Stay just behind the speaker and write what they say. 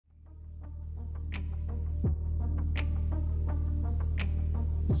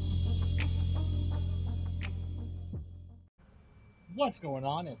What's going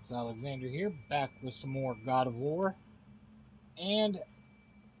on? It's Alexander here, back with some more God of War. And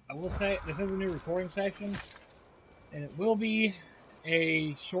I will say, this is a new recording session, and it will be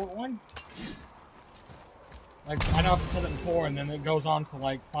a short one. Like, I know I've said it before, and then it goes on for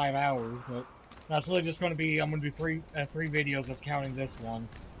like 5 hours, but that's really just going to be, I'm going to do three videos of counting this one.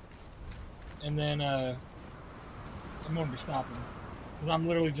 And then, I'm going to be stopping. Because I'm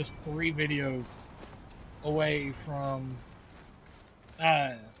literally just 3 videos away from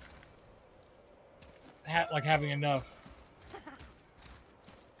having enough.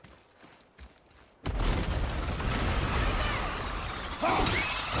 I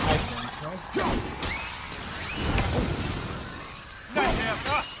think so.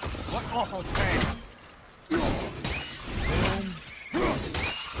 What awful change!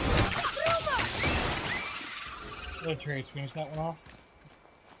 Let Trace finish that one off.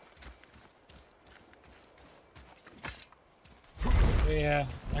 But yeah,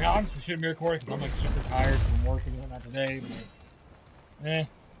 like, I honestly shouldn't be recording because I'm like super tired from working and whatnot today, but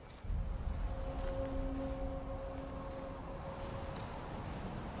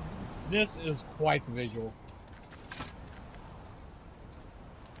this is quite the visual.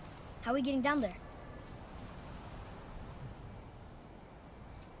 How are we getting down there?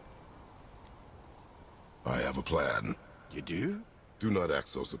 I have a plan. You do? Do not act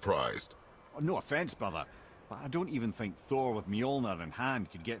so surprised. Oh, no offense, brother, but I don't even think Thor with Mjolnir in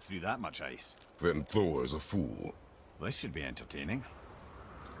hand could get through that much ice. Then Thor's a fool. This should be entertaining.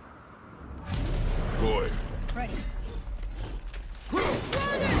 Boy. Ready.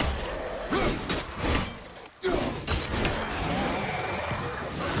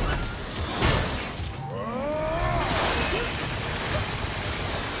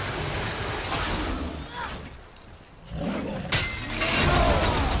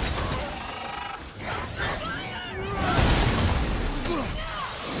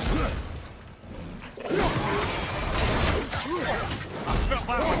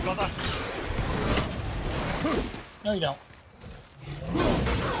 No, you don't.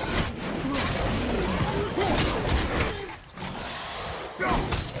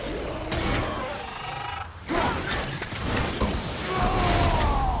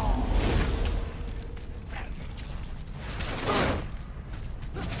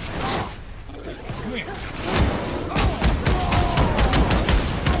 Come here.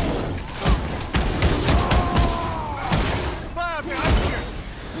 Fire behind you!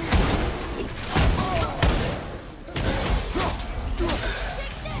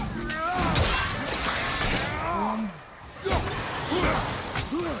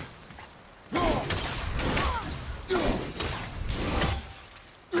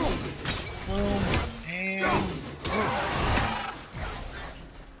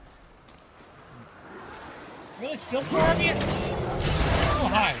 Really? Still farming it? Oh,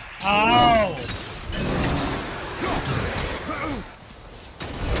 hi. Oh!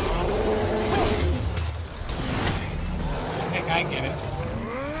 I think I get it.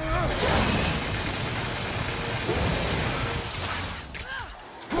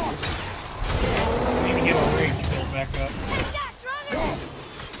 I need to get a rage build back up.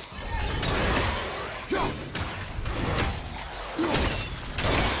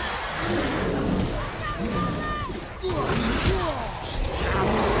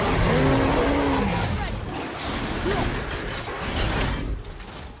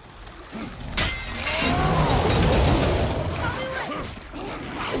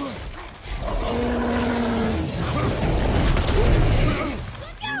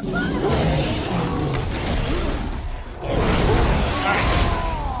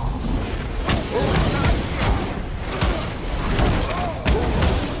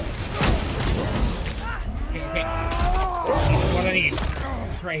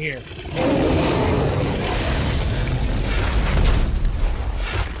 It's right here.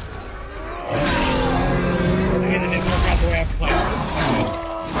 Again, it didn't work out the way I planned.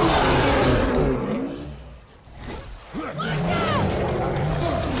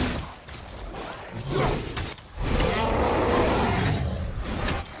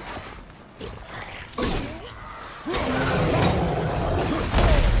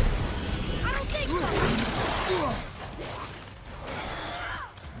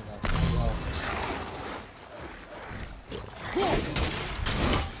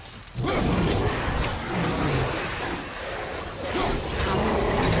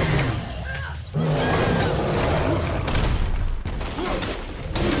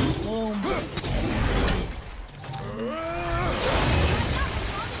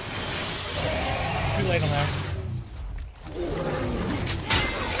 Too late on that.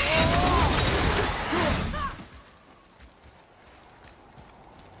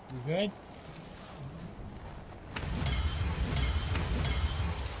 Good.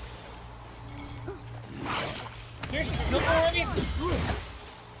 There's no more already.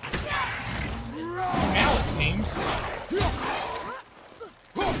 Now it seems.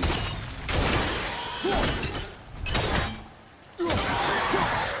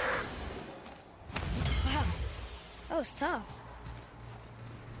 Wow, that was tough.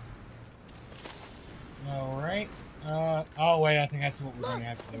 Alright. Oh wait, I think I see what we're Look, gonna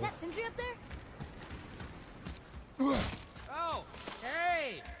have to is do. that sentry up there? Oh,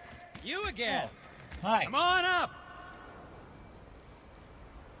 hey! You again! Hi. Come on up!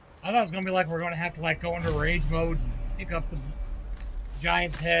 I thought it was gonna be like we're gonna have to like go into rage mode and pick up the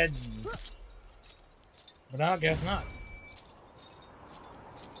giant's head, but I guess not.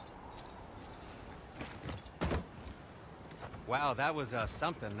 Wow, that was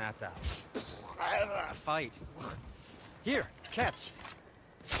something at the fight. Here, catch.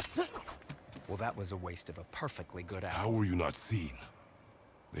 Well, that was a waste of a perfectly good How hour. were you not seen?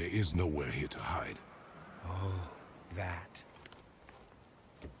 There is nowhere here to hide. Oh, that.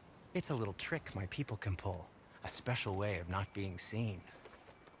 It's a little trick my people can pull. A special way of not being seen.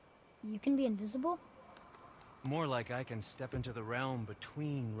 You can be invisible? More like I can step into the realm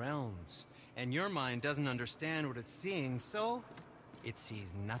between realms. And your mind doesn't understand what it's seeing, so it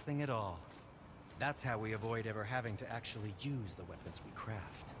sees nothing at all. That's how we avoid ever having to actually use the weapons we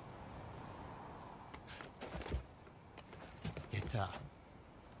craft.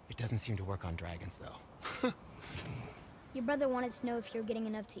 It doesn't seem to work on dragons, though. Your brother wanted to know if you're getting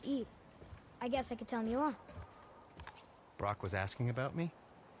enough to eat. I guess I could tell him you are. Brock was asking about me?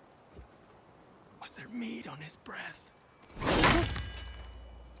 Was there meat on his breath?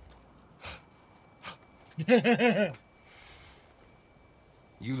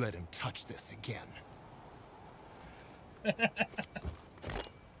 You let him touch this again.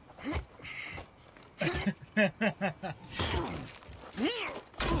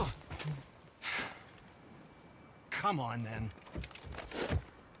 Come on, then.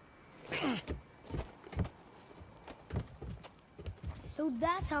 So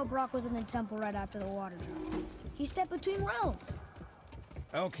that's how Brock was in the temple right after the water drop. He stepped between realms.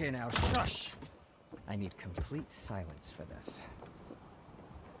 Okay, now shush. I need complete silence for this.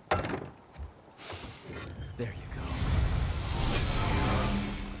 There you go.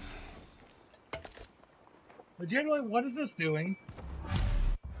 But generally, what is this doing?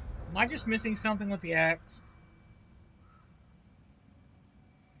 Am I just missing something with the axe?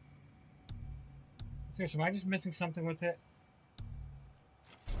 Seriously, am I just missing something with it?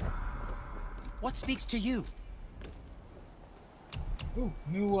 What speaks to you? Ooh,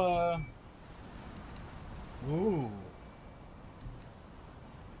 new, Ooh.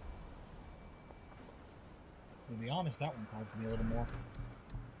 To be honest, that one calls me a little more.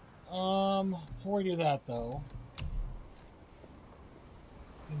 Before we do that, though...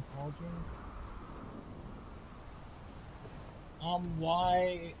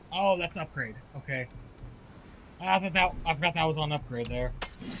 why... Oh, that's upgrade. Okay. I forgot that was on upgrade there.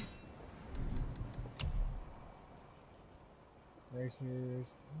 Racers...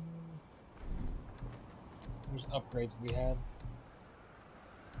 There's upgrades we had.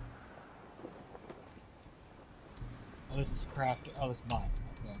 Oh, this is craft. Oh, this is mine.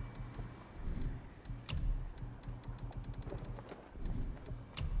 Okay.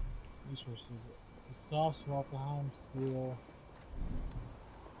 Resources. The soft swap behind steel.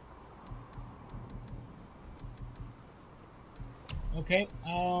 Okay.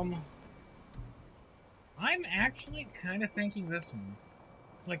 I'm actually kind of thinking this one.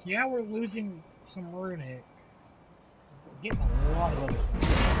 It's like, yeah, we're losing some runic. We're getting a lot of other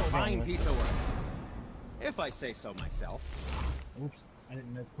stuff. Fine piece of work, if I say so myself. Oops, I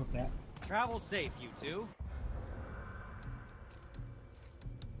didn't equip that. Travel safe, you two.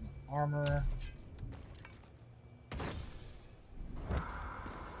 Armor.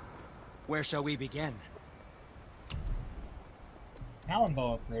 Where shall we begin? Talon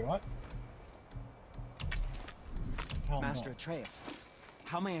bow upgrade, what? Talon Master bow. Atreus,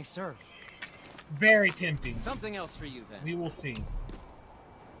 how may I serve? Very tempting. Something else for you then. We will see.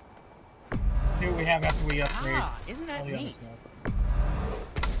 See what we have after we upgrade. Ah, isn't that all the other neat? stuff.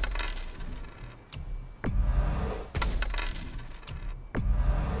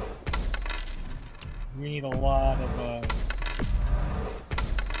 We need a lot of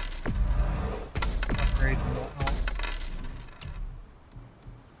upgrades and whatnot.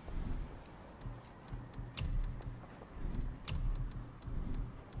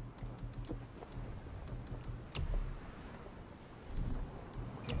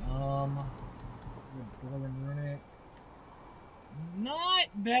 Okay, Golden Runic. Not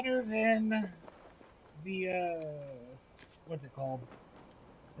better than the, what's it called?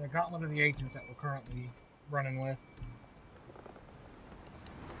 The Gauntlet of the Ancients that we're currently running with.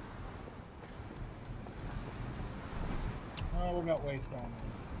 Oh, we got waste on it.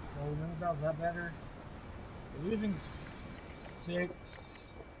 Well, about that better? We're losing 6.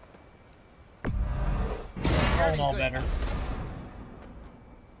 All in all better.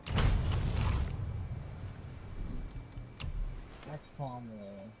 XCOM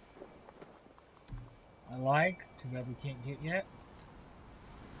I like. Too bad we can't get yet.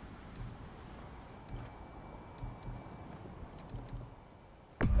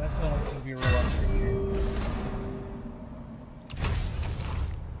 That's what looks to be a real upgrade.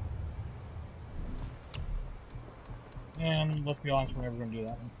 And let's be honest, we're never going to do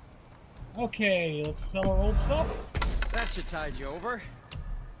that one. Okay, let's sell our old stuff. That should tide you over.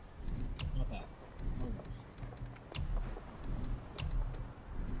 Not that.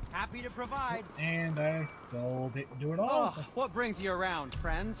 Happy to provide. And I still didn't do it all. Oh, what brings you around,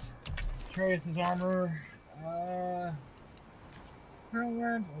 friends? Atreus' armor.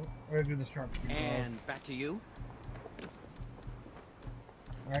 Whirlwind. Or do the sharpshooter. And back to you.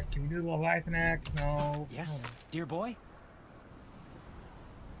 Alright, can we do the Leviathan axe? No. Yes, dear boy.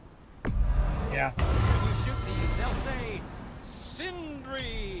 Yeah. When you shoot these, they'll say,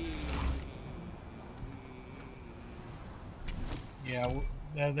 Sindri.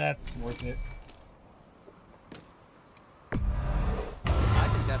 Yeah, that's worth it. I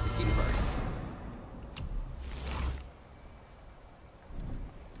think that's a keeper.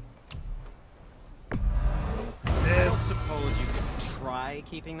 I don't suppose you could try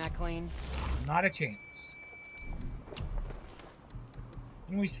keeping that clean? Not a chance.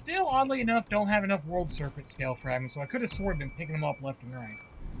 And we still, oddly enough, don't have enough World Serpent scale fragments, so I could have sworn been picking them up left and right.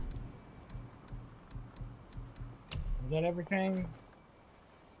 Is that everything?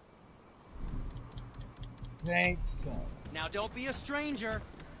 Thanks. Now don't be a stranger.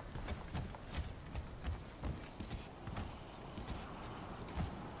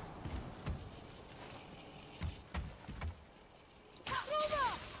 I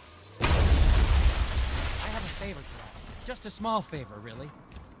have a favor to ask. Just a small favor, really.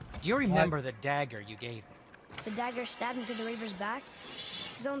 Do you remember the dagger you gave me? The dagger stabbed into the Reaver's back?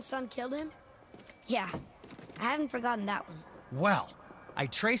 His own son killed him? Yeah, I haven't forgotten that one. Well, I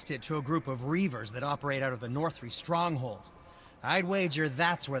traced it to a group of Reavers that operate out of the Northree stronghold. I'd wager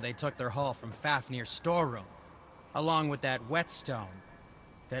that's where they took their haul from Fafnir's storeroom, along with that whetstone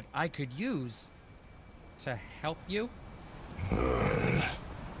that I could use to help you.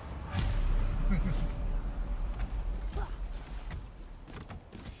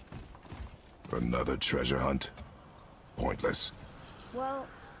 Another treasure hunt? Pointless. Well,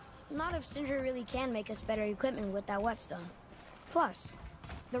 not if Sindri really can make us better equipment with that whetstone. Plus,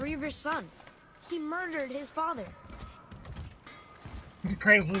 the Reaver's son. He murdered his father.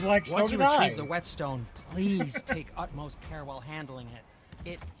 Crazy like so Once you did I. retrieve the whetstone, please take utmost care while handling it.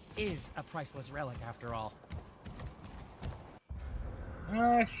 It is a priceless relic, after all.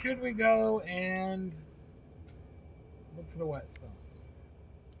 Should we go and look for the whetstone?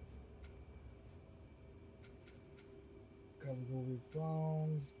 Cover Goldie's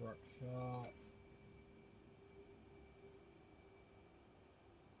bones, rock shot.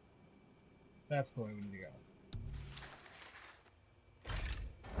 That's the way we need to go.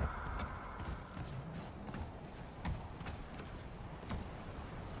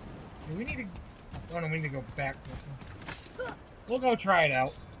 Do we need to... Oh no, we need to go back this one. We'll go try it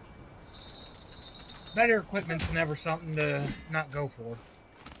out. Better equipment's never something to not go for.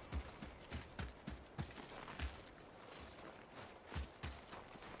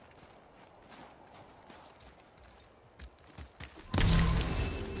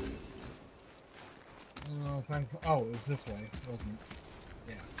 Oh, it was this way, wasn't it?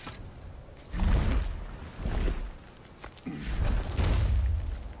 Yeah.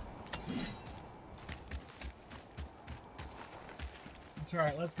 That's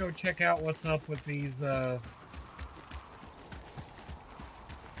alright, let's go check out what's up with these,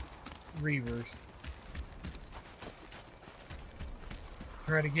 Reavers.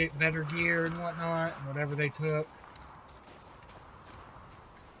 Try to get better gear and whatnot, whatever they took.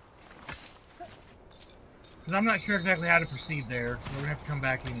 Because I'm not sure exactly how to proceed there, so we're going to have to come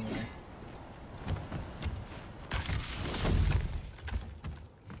back anyway.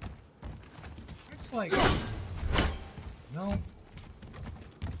 Looks like... No.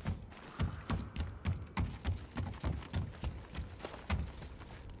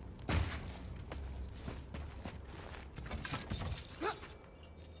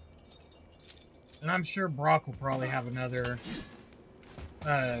 And I'm sure Brock will probably have another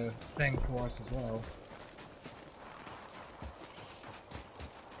thing for us as well.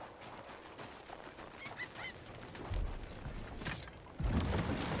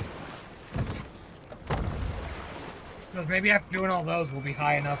 Because maybe after doing all those, we'll be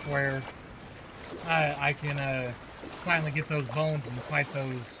high enough where I can finally get those bones and fight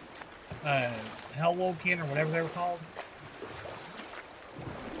those Hellwoken or whatever they were called.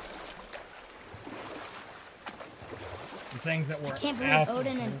 The things that were. I can't believe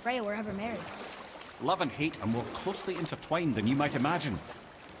Odin and Freya were ever married. Love and hate are more closely intertwined than you might imagine.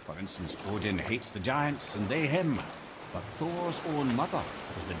 For instance, Odin hates the giants and they him. But Thor's own mother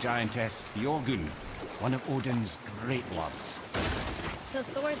was the giantess Fjorgyn, one of Odin's great loves. So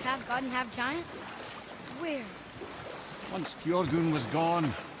Thor's half god and half giant? Where? Once Fjorgyn was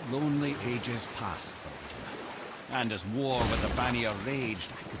gone, lonely ages passed for Odin. And as war with the Vanir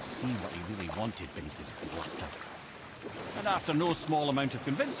raged, I could see what he really wanted beneath his bluster. And after no small amount of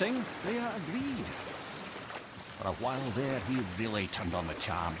convincing, Freya agreed. For a while there, he really turned on the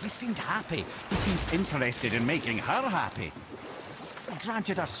charm. He seemed happy. He seemed interested in making her happy. He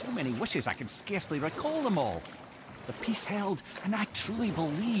granted her so many wishes I can scarcely recall them all. The peace held, and I truly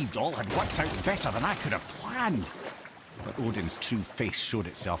believed all had worked out better than I could have planned. But Odin's true face showed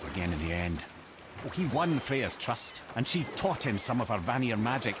itself again in the end. Oh, he won Freya's trust, and she taught him some of her Vanir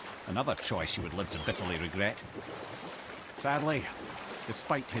magic, another choice she would live to bitterly regret. Sadly,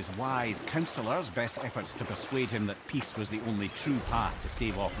 despite his wise counselors' best efforts to persuade him that peace was the only true path to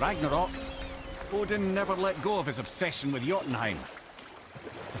stave off Ragnarok, Odin never let go of his obsession with Jotunheim.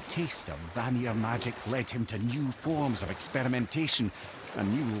 The taste of Vanir magic led him to new forms of experimentation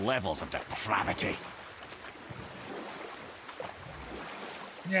and new levels of depravity.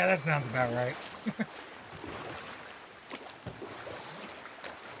 Yeah, that sounds about right.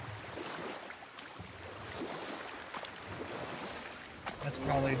 That's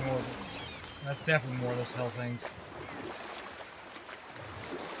probably more. That's definitely more of those hell things.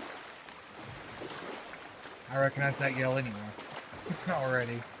 I recognize that yell anyway.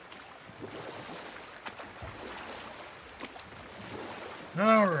 Already.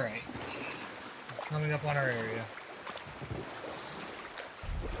 Alright. Coming up on our area.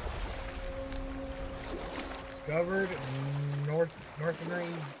 Discovered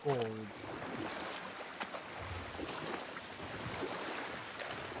Northern Gorge.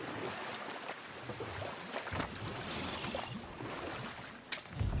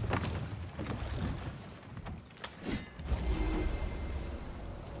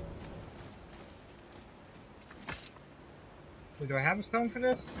 Do I have a stone for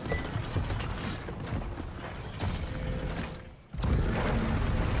this?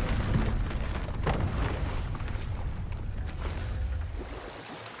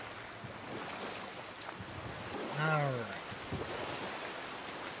 Alright.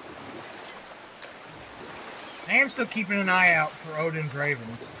 I am still keeping an eye out for Odin's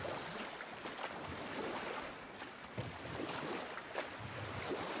ravens.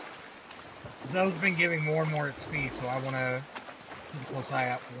 Those have been giving more and more XP, so I want to keep a close eye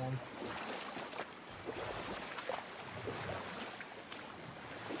out for them.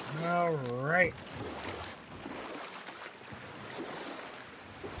 Alright.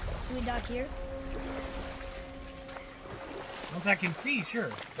 Can we dock here? Once I can see, sure.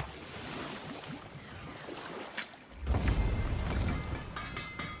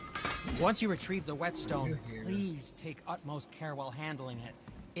 Once you retrieve the whetstone, please take utmost care while handling it.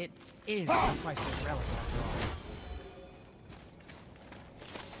 It is a priceless relic after all.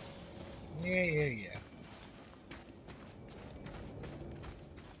 Yeah.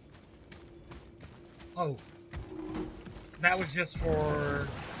 Oh. That was just for...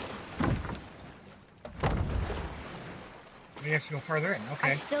 We have to go further in, okay.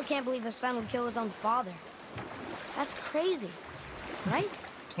 I still can't believe his son would kill his own father. That's crazy, right?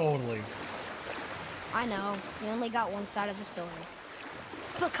 Totally. I know, we only got one side of the story.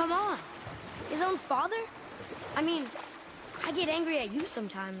 But come on! His own father? I mean, I get angry at you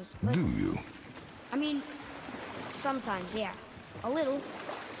sometimes, but... Do you? I mean, sometimes, yeah. A little.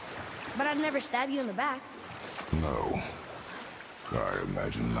 But I'd never stab you in the back. No. I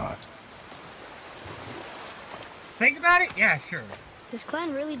imagine not. Think about it? Yeah, sure. This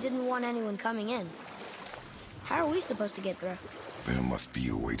clan really didn't want anyone coming in. How are we supposed to get through? There must be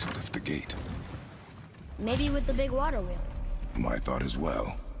a way to lift the gate. Maybe with the big water wheel. My thought as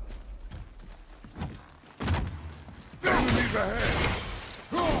well. Enemies ahead!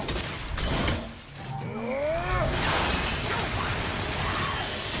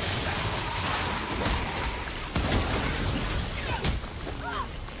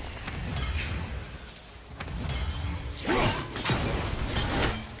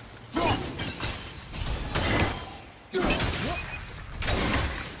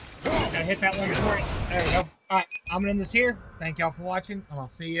 hit that one before it. There we go. Alright, I'm gonna end this here. Thank y'all for watching, and I'll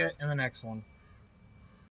see you in the next one.